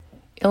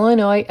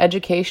Illinois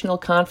Educational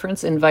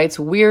Conference invites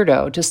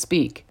weirdo to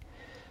speak.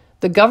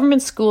 The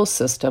government school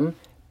system,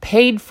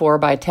 paid for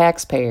by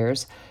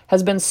taxpayers,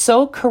 has been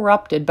so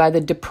corrupted by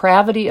the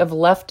depravity of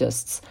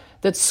leftists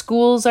that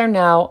schools are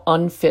now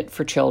unfit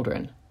for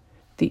children.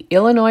 The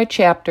Illinois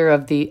chapter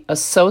of the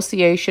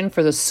Association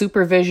for the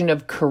Supervision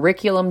of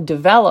Curriculum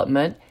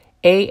Development,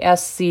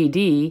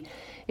 ASCD,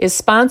 is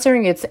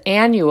sponsoring its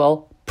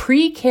annual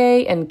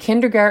Pre-K and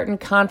Kindergarten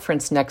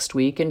Conference next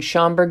week in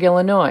Schaumburg,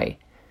 Illinois.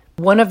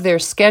 One of their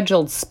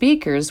scheduled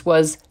speakers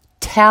was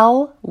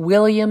Tell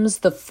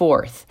Williams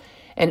IV,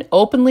 an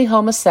openly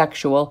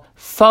homosexual,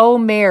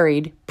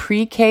 faux-married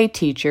pre-K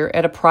teacher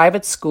at a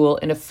private school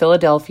in a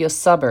Philadelphia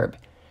suburb.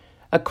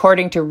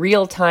 According to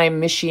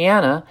Real-Time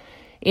Michiana,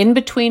 in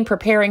between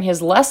preparing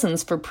his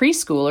lessons for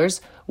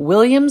preschoolers,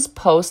 Williams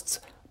posts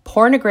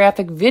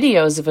pornographic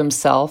videos of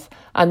himself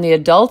on the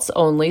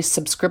adults-only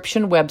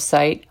subscription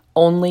website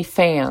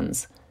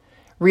OnlyFans.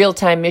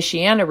 Real-Time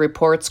Michiana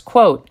reports,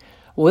 quote,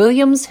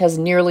 Williams has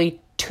nearly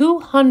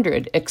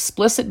 200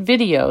 explicit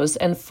videos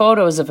and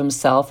photos of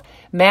himself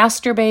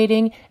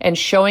masturbating and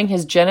showing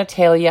his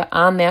genitalia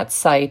on that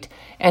site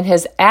and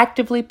has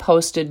actively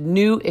posted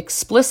new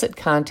explicit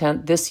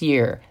content this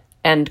year,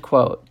 end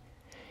quote.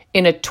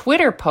 In a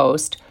Twitter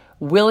post,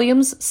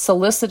 Williams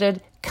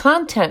solicited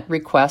content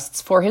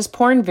requests for his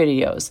porn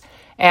videos,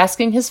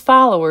 asking his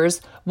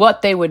followers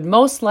what they would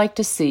most like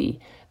to see.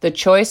 The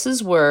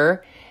choices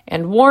were,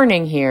 and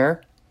warning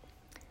here,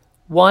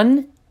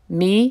 1,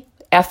 me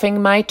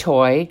effing my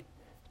toy,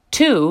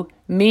 2,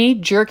 me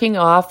jerking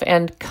off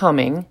and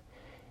coming,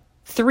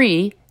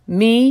 3,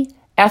 me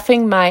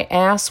effing my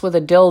ass with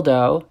a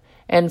dildo,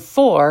 and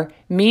 4,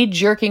 me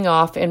jerking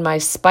off in my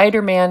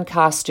Spider-Man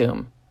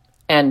costume,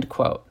 end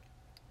quote.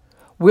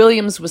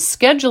 Williams was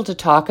scheduled to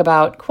talk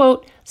about,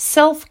 quote,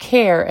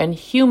 self-care and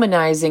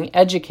humanizing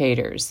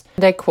educators.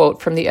 And I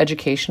quote from the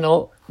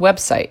educational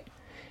website.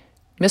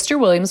 Mr.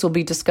 Williams will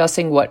be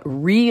discussing what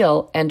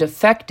real and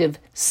effective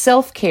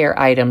self-care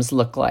items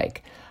look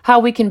like, how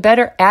we can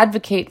better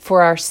advocate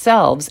for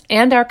ourselves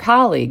and our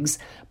colleagues,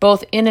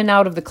 both in and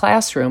out of the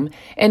classroom,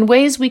 and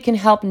ways we can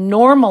help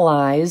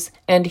normalize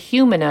and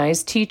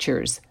humanize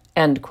teachers,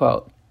 end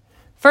quote.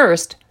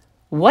 First,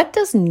 what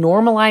does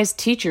normalize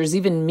teachers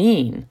even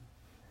mean?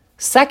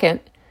 Second,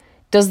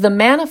 does the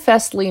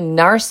manifestly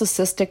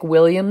narcissistic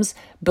Williams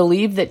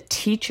believe that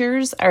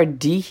teachers are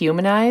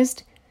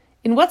dehumanized?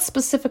 In what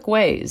specific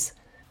ways?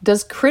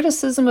 Does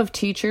criticism of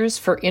teachers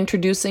for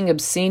introducing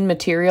obscene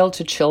material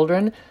to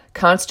children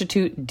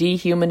constitute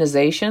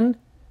dehumanization?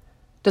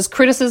 Does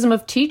criticism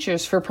of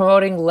teachers for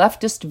promoting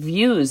leftist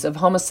views of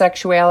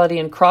homosexuality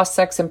and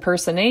cross-sex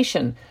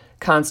impersonation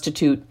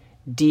constitute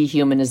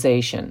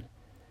dehumanization?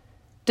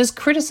 Does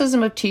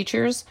criticism of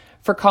teachers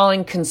for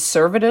calling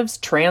conservatives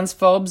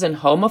transphobes and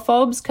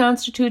homophobes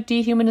constitute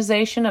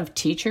dehumanization of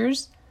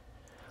teachers?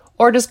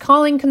 Or does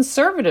calling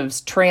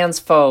conservatives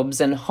transphobes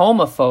and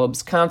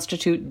homophobes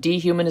constitute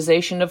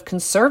dehumanization of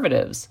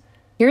conservatives?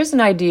 Here's an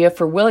idea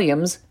for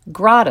Williams,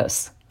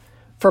 gratis.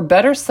 For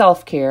better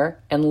self-care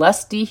and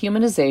less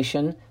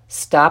dehumanization,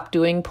 stop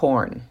doing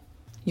porn.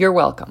 You're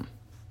welcome.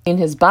 In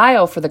his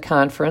bio for the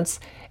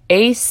conference,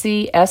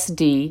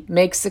 ACSD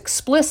makes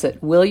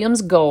explicit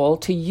Williams' goal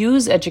to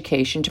use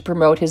education to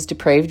promote his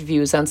depraved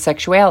views on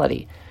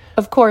sexuality.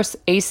 Of course,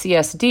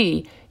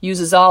 ACSD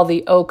uses all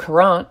the au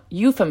courant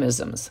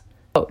euphemisms.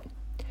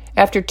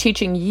 After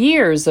teaching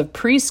years of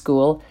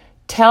preschool,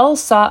 Tell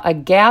saw a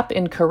gap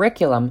in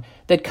curriculum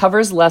that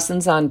covers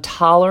lessons on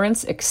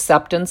tolerance,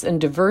 acceptance, and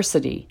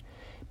diversity.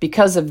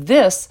 Because of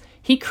this,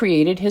 he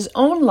created his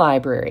own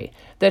library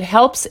that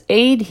helps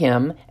aid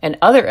him and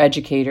other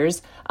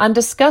educators on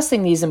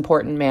discussing these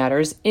important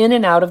matters in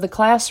and out of the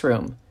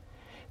classroom.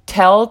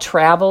 Tell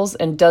travels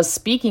and does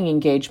speaking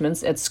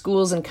engagements at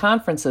schools and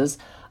conferences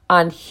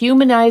on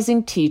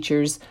humanizing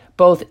teachers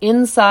both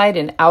inside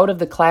and out of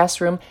the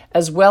classroom,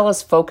 as well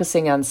as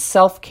focusing on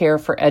self-care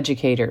for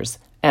educators,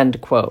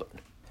 end quote.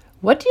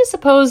 What do you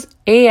suppose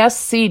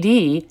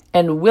ASCD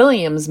and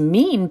Williams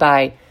mean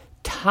by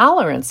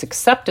tolerance,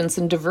 acceptance,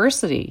 and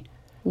diversity?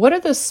 What are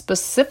the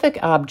specific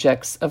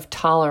objects of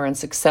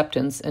tolerance,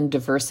 acceptance, and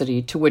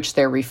diversity to which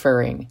they're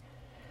referring?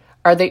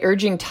 Are they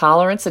urging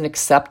tolerance and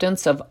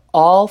acceptance of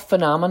all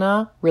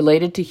phenomena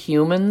related to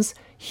humans,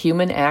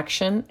 human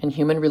action, and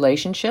human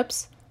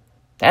relationships?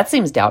 That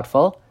seems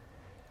doubtful.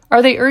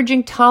 Are they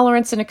urging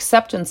tolerance and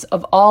acceptance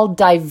of all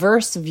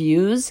diverse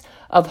views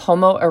of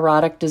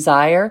homoerotic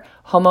desire,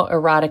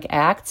 homoerotic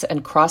acts,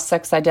 and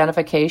cross-sex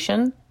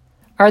identification?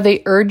 Are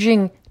they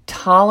urging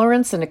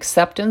tolerance and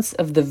acceptance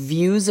of the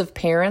views of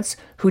parents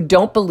who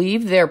don't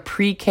believe their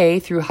pre-K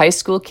through high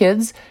school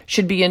kids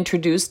should be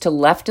introduced to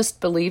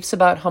leftist beliefs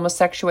about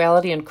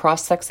homosexuality and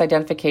cross-sex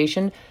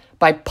identification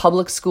by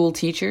public school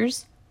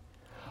teachers?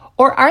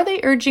 Or are they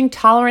urging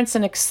tolerance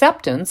and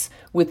acceptance,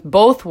 with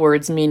both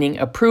words meaning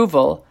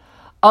approval,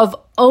 of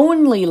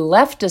only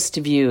leftist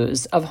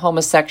views of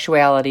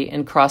homosexuality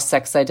and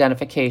cross-sex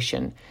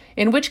identification,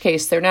 in which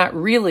case they're not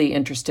really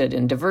interested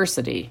in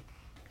diversity?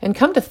 And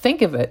come to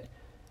think of it,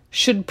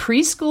 Should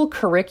preschool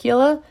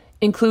curricula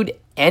include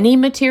any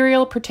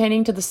material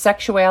pertaining to the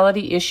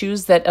sexuality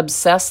issues that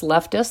obsess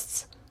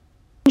leftists?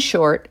 In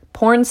short,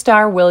 porn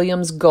star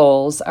Williams'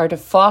 goals are to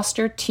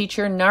foster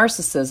teacher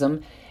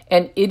narcissism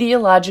and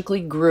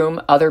ideologically groom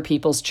other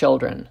people's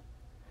children.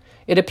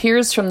 It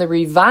appears from the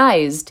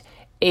revised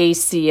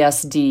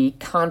ACSD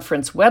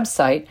conference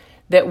website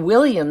that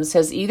Williams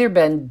has either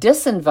been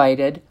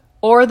disinvited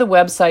or the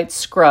website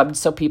scrubbed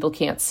so people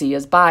can't see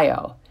his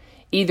bio.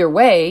 Either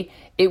way,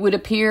 it would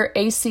appear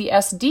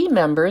ACSD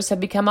members have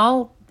become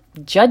all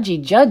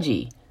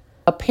judgy.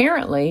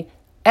 Apparently,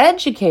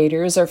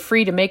 educators are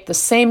free to make the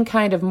same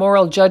kind of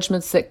moral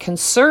judgments that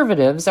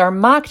conservatives are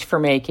mocked for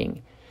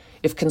making.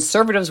 If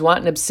conservatives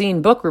want an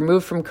obscene book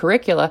removed from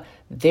curricula,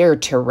 they're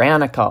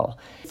tyrannical.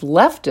 If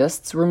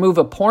leftists remove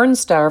a porn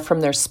star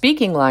from their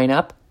speaking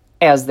lineup,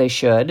 as they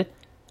should,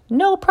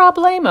 no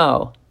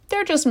problemo.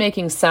 They're just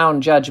making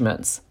sound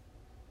judgments.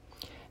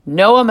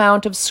 No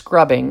amount of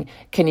scrubbing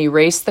can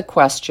erase the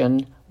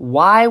question,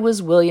 why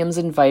was Williams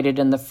invited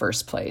in the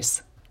first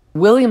place?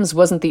 Williams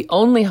wasn't the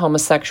only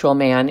homosexual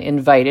man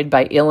invited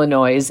by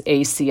Illinois'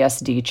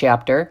 ACSD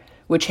chapter,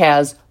 which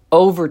has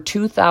over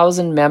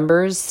 2,000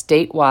 members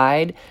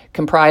statewide,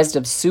 comprised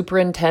of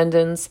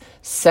superintendents,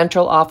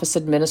 central office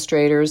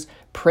administrators,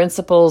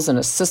 principals and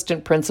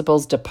assistant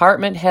principals,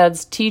 department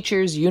heads,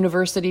 teachers,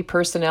 university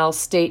personnel,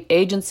 state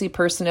agency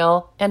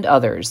personnel, and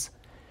others.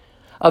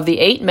 Of the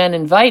 8 men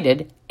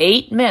invited,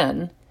 8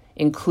 men,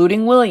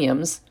 including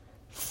Williams,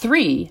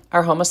 3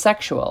 are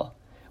homosexual.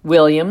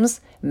 Williams,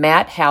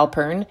 Matt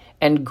Halpern,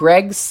 and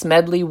Greg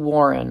Smedley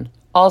Warren,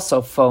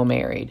 also faux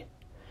married.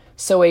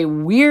 So a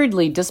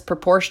weirdly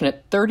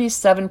disproportionate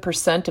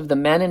 37% of the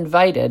men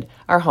invited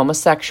are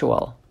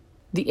homosexual.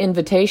 The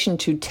invitation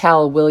to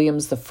tell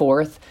Williams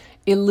IV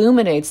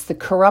illuminates the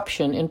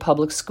corruption in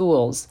public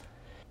schools.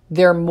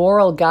 Their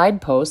moral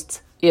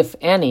guideposts, if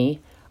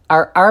any,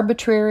 are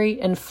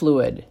arbitrary and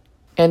fluid,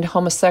 and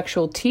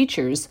homosexual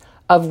teachers,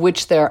 of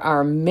which there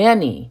are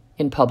many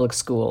in public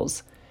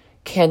schools,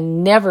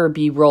 can never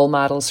be role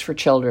models for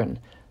children.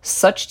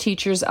 Such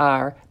teachers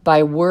are,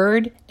 by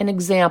word and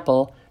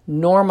example,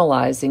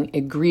 normalizing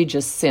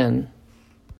egregious sin.